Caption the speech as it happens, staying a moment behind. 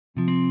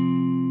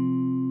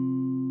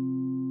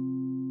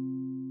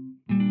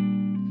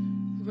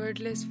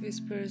Wordless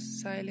whispers,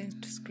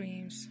 silent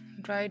screams,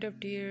 dried up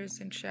tears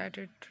and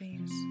shattered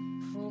dreams,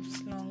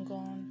 hopes long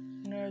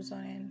gone, nerves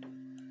on end,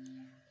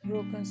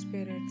 broken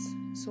spirits,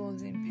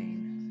 souls in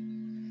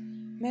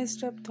pain,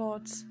 messed up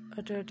thoughts,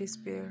 utter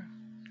despair,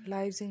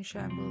 lives in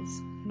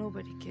shambles,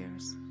 nobody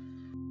cares.